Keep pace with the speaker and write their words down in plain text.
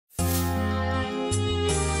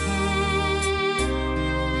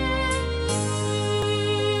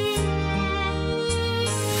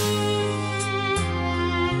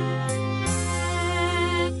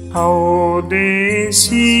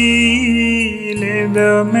Audesi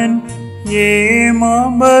ledamen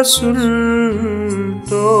yema basulto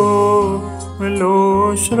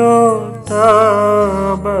veloshrota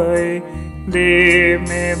bay de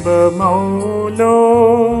me bamaulo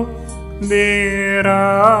de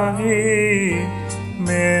rahi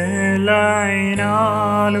melainalo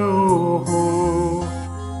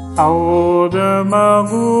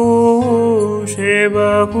Audamagu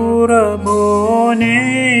Shebakura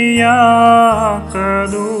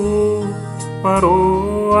yakadu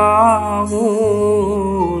Paroavutu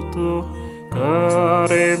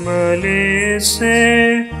Karebalise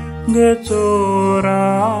Gatorahi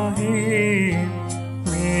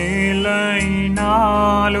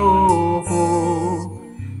Milainalo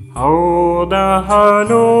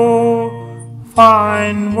Audahalo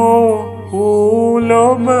Fine wo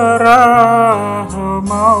Ulo barahmau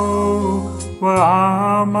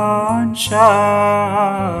wa aman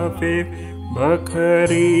shafif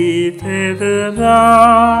bakari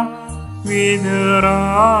tedda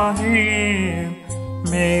vidrahim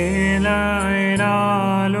melainalo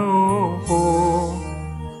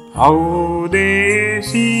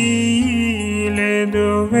audesi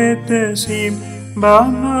ledovetesim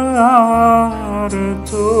bamarto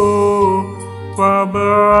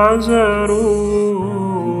Wabazarure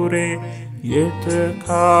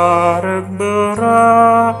yetkarak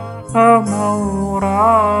bara amaurahim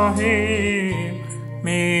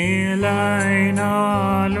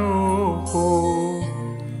milainalo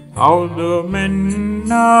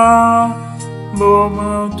audumenna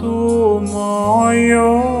bomatu moyo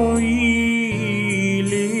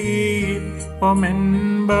ili wamen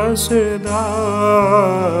basdavid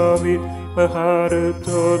Bahar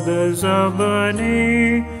tod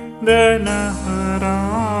zabani danahrahi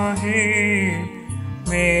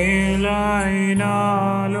melainalo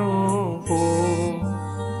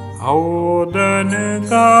audan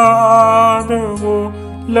kadvo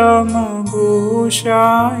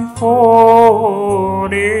lamagushai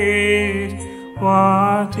fores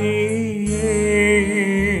watiyeno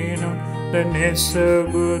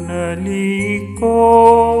danesagunaliko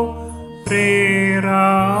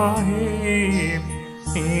Prerahim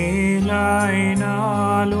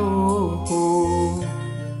ilainalo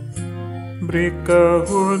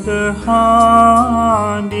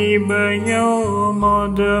Brikahudhan dibayo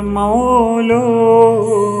mod maulo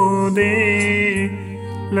de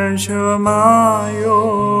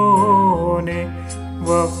Lashamayone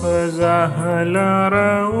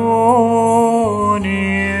wafazahalarawone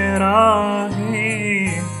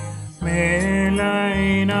rahim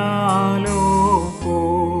melainalo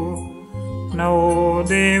Nau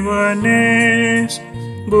devanes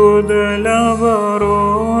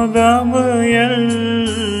budalavarodam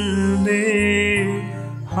yelde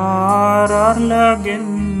harar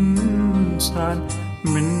laginsan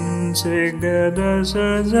min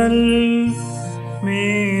segadasazal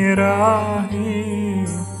merahi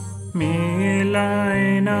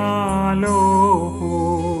melainalo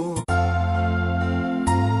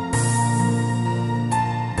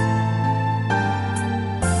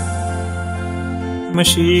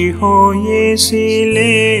Mashiho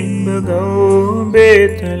yesile bagau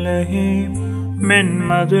Bethlehem men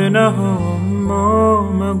madnahum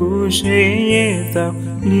magushe yeta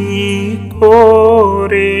likore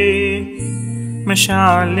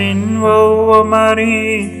Mashalin wa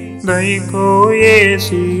mari daiko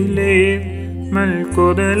yesile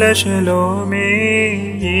malkodala shalome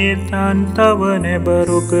yetan tavane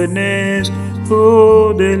baruknes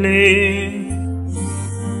udle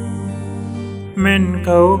Men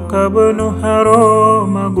kaukabnu haro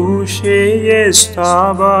magushe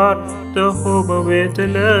yestabar Tahoba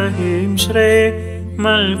Bethlehem shre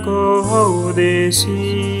malko hodesile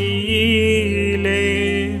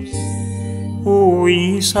Hui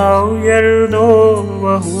sau Yeldho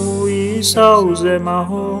Hui sau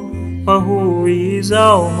zemaho Hui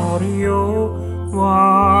zau morio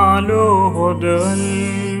Walo hodal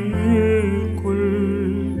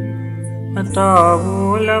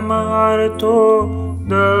Atavu lamarto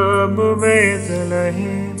dab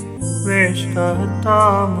Bethlehem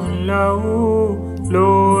Veshkahtamulahu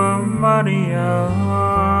lo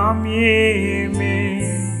Maryam yeme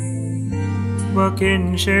Vakin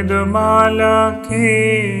shedmala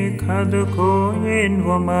ke khad koin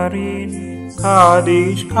vamarin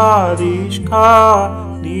Kadish Kadish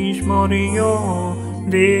Kadish morio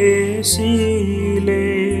desile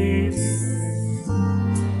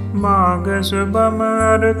Magas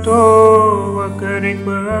bamarto vakarik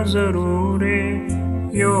bazarure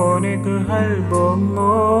Yonik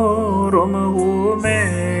halbomo romahu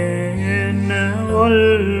men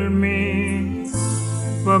olmi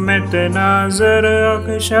ومتناظر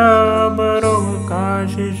أخشاب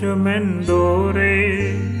روكاشش من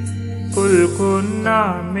دوري كل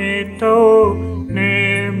كنا ميتو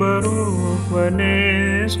نبروك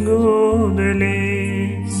ونسجد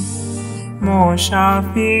لي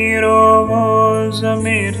مشافيرو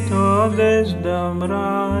وزمير تودس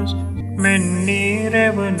دمراس مني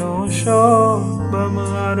ربنوشو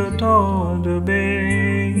بمغار تود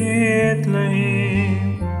بيت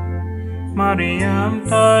لهيم مريم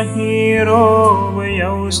طاهيرو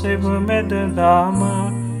ويوسف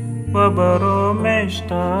مدداما وبرو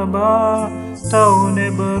مشتبا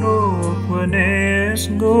تون بروك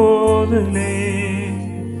ونسجد لي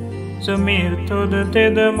زمير تود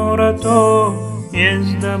تدمرتو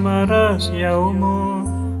يزدمرس يومو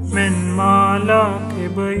من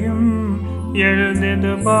مالك بيم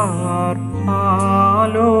يلد بار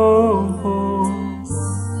حالوه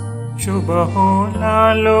شبهو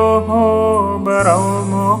لالوه براو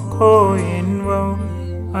مكو إنوو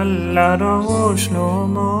الله رو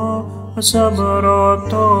شلومو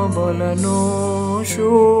صبراتو بلنو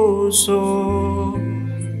شوسو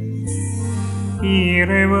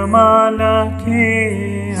إيرو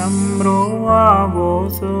مالكي أمرو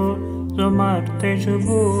عبوثو زمارت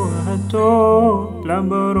شبوهتو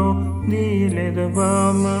لبرو ديلد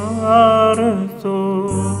بمارثو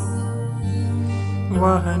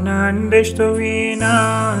وهنان دشتوينا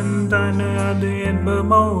أنتن أديد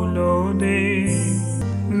بمولودي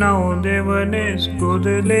نو ديونس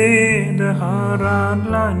قدلي دهاران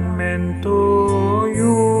لن منتو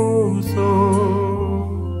يوثو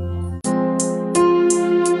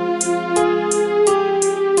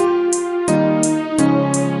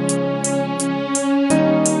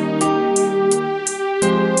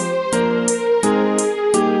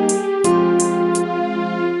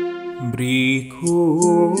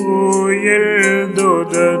Yeldho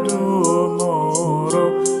moro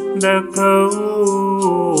da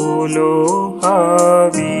kaulo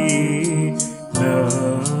havi da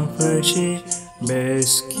fashi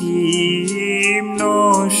beskim no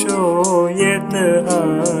shoyet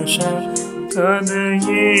hasha kad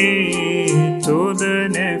ye tod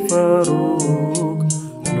ne faruk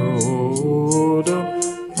lodo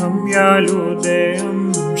ham yalude ham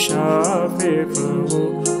shafifu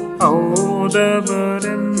Auda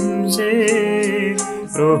baramze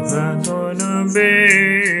rohatun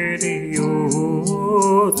beriyuto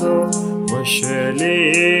washale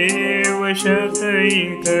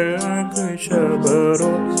washatayka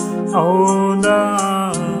kshabaro auda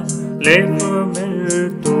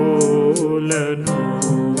lefmelto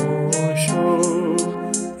lanusho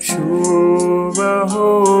shubaho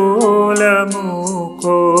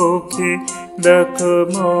lamukoki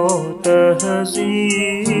دکمو تهزیرابو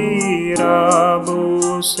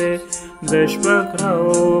سے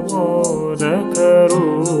دشبکرو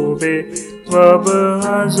مودکروبے وب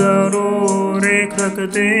ضرور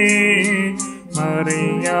کھکتے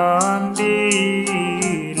مریم دی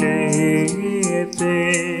لیتے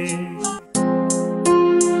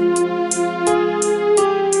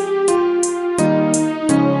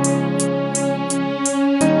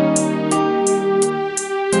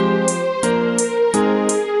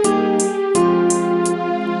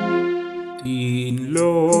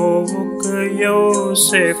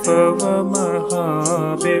Yosef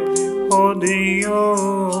v'Mahabib Hodiyo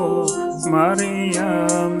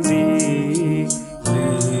Mariam di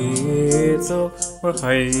leto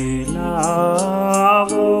v'chayla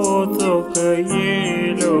v'otok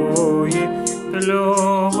Yelohi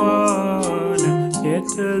Lohan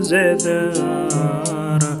yet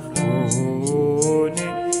zedara oni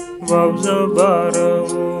v'avzabara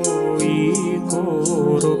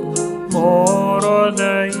v'ikoro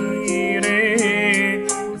morodai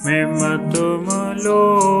Memtum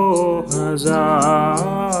lo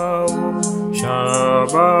hazau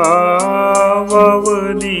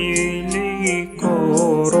shabavadili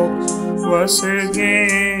koro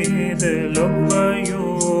wasged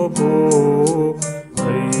lobayubo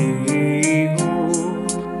ayhu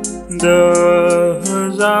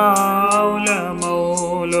dahzau la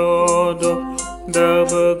maulodo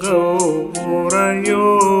dabgaurayo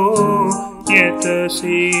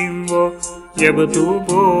yetasimvo يبدو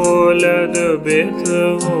بولد بيت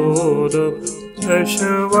غضب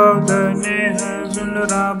أشواد نهزل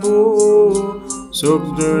رابو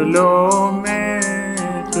سبد لو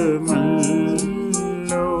ميت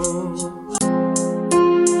ملو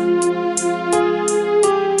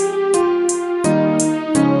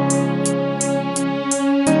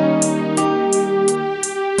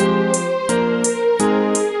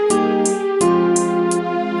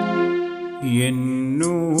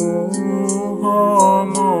ينو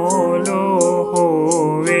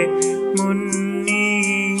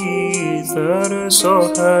Ether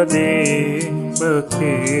sohade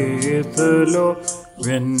baketlo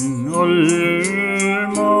when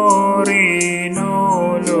morino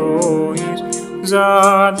lois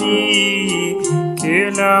zadi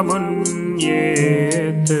kelamun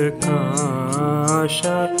yet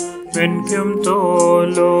kashar when kum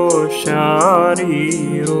tolo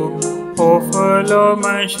shariro ofalo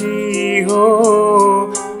mashiho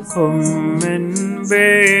kommen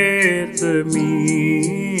bet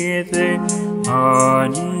mite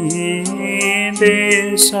ani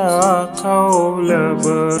desa kaula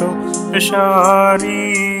baro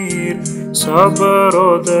sharir sabro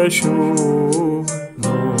dashu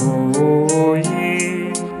noye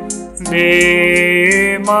de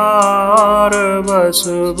mar bas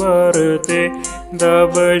barte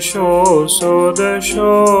dabsho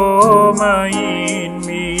sodasho main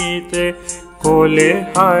mite kole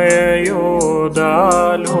hayo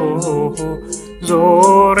dalo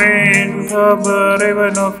zoren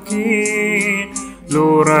khabarevanovkin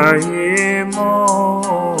lorayemo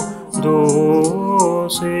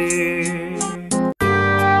dose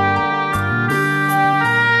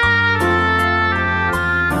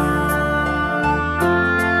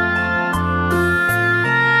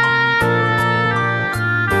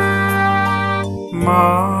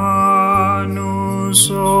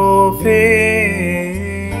manusofe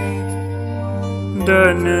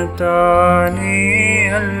danatani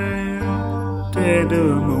al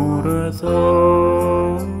tedmurtho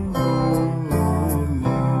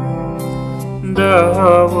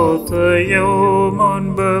davot yawman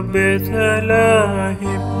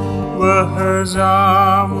babethlahim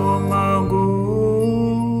wahzamu magu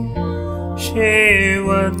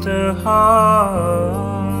shevatha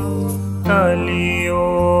taliyo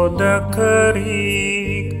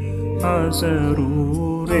dakarik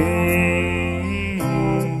azarure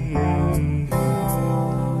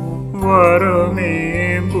warme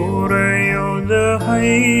burayo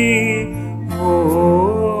dahai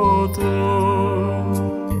voto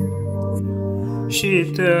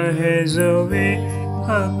shita hezave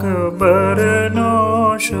akbar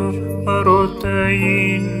nosho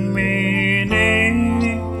arotain mene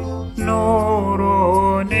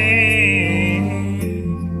norone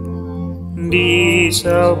di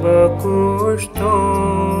sab kuch to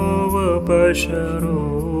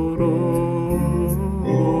basharoro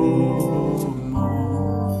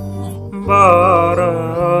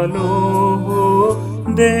baralo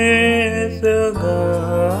desgasha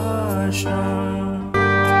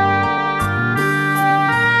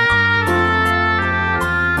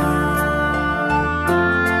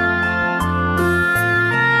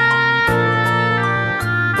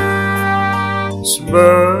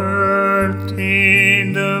sberti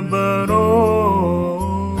de baro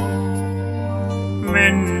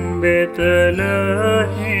men betlehem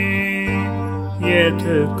yet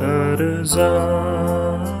karza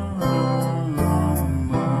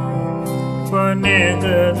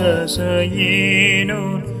panegada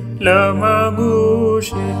sayinun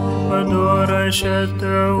lamagushe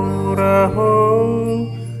padorashatauraho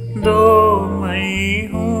do mai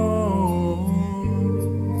ho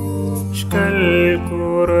shkal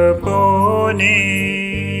kurbone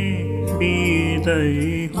bidai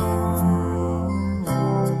ho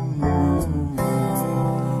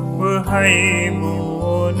vahai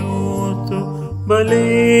monutu bale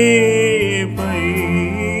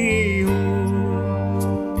bayu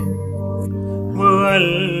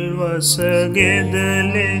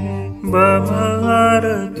valvasagedale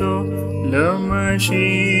bamarto lamashi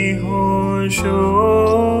hosho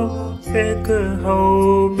ek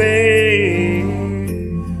haube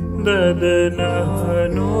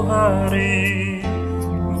dadnahnu hare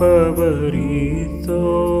babarito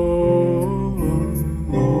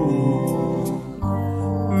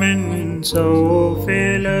min sofe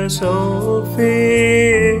la sofe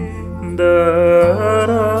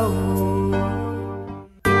darau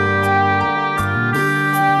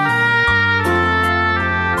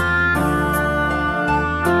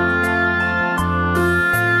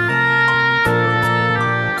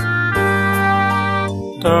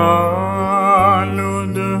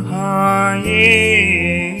talud haye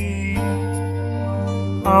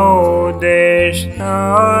audesh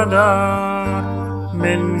nadar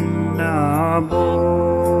minnabo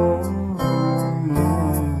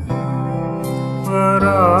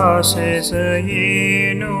varase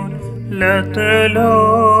sayinun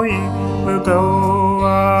latloi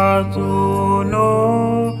bagawatuno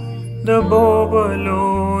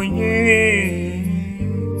dabobaloye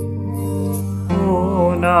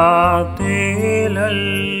natilal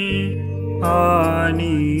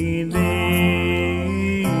ani de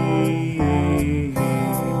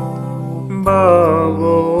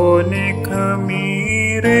Bavone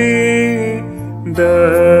Kamire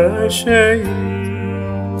Dashayil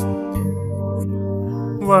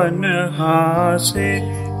Vanhase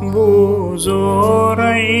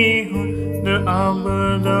Buzoraihun the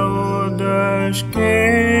Abado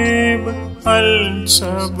Dashkeb Al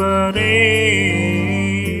Sabare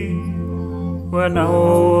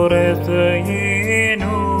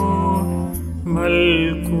Vanauretayeno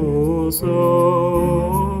Malkuso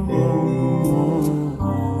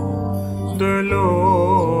Delo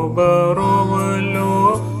Barovalo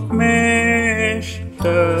Meshtario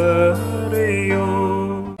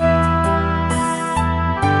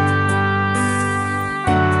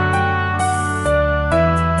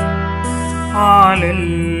Halil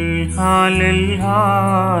Halil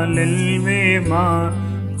Halil Vemar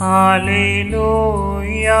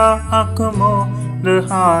Hallelujah Akmo the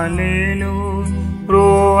Hallelujah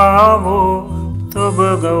Roavo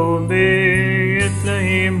Tobagao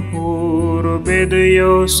Bethlehem Hur Bed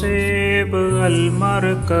Yosef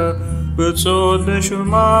Al-Marka Betsod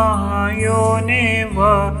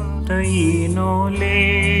Shumayoneva Taino Le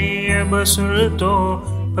Basulto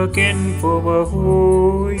Paken Pobahu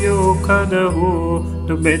Yokadahu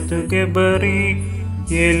the Bet Gebari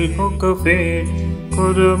Yeldho Perunal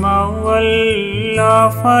Kodmawalla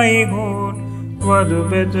Faihun Wadu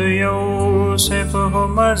Bet Yosef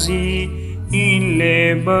Homazi in le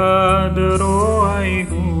badro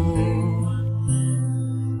aihu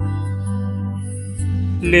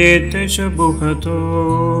let shabuhato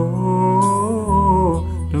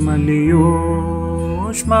tumaliyo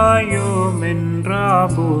shmayo min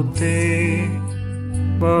rabute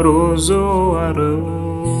barozo aro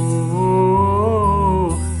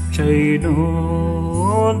chaino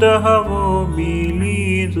dahavo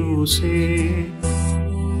biliduse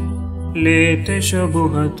let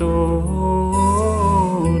shabuhato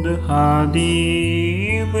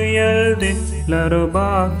Hadib Yelde Larba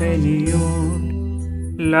Feniyon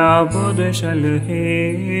Labod Shalhe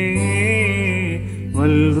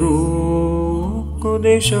Valru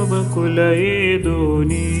Kudeshab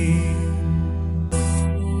Kulaedoni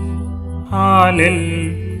Halil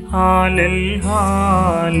Halil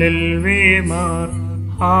Halil Vemar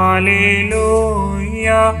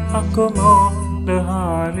Hallelujah Akmo the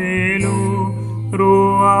Hallelujah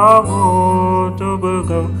Ruavo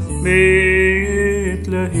Tobagao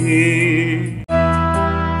Bethlehem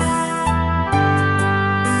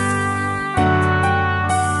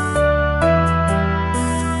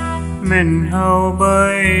Men how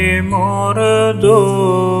by Morado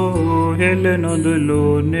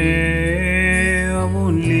Helenodlone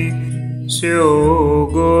Avunli Seo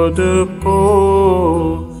God ko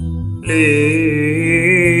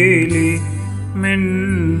Leli Men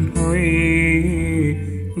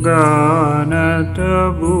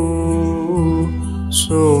Ganatabu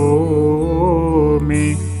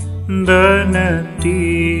Some Danati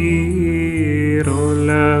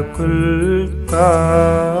Rolakulka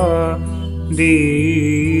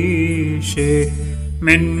Dishe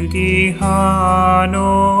Mentihano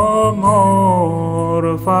Mor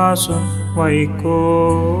Faso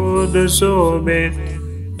Waikod Sobet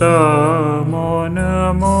Tamonamor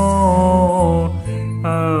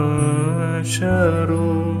Asharo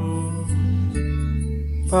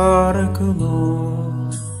Parakmo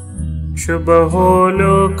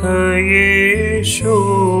Shubaholoka Yeshu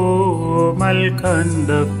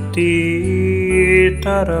Malkandakti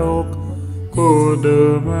Tarauk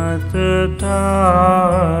Kodamatata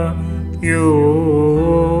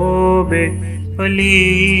Yobe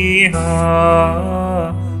Paliha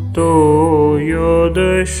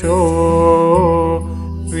Toyodasho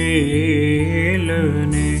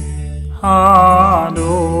Vilane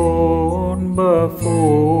Hadon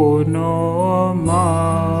Bafono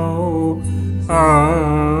Mau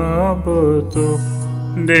Abato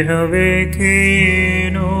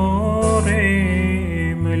Dehavekino Re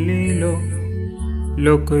Malilo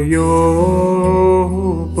Lokayo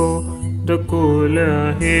Hupo Dakula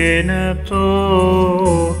Henato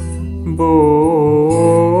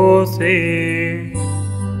Bose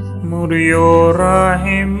Muriyo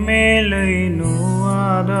Rahim Melainu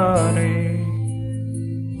Adare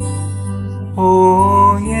O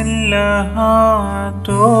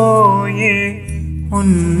Yenlahato Ye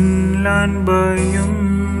Unlan Bayum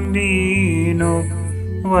Dino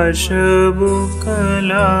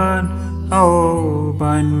Washabukalan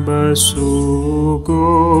Auban Basugo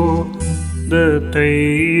The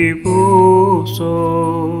Taibuso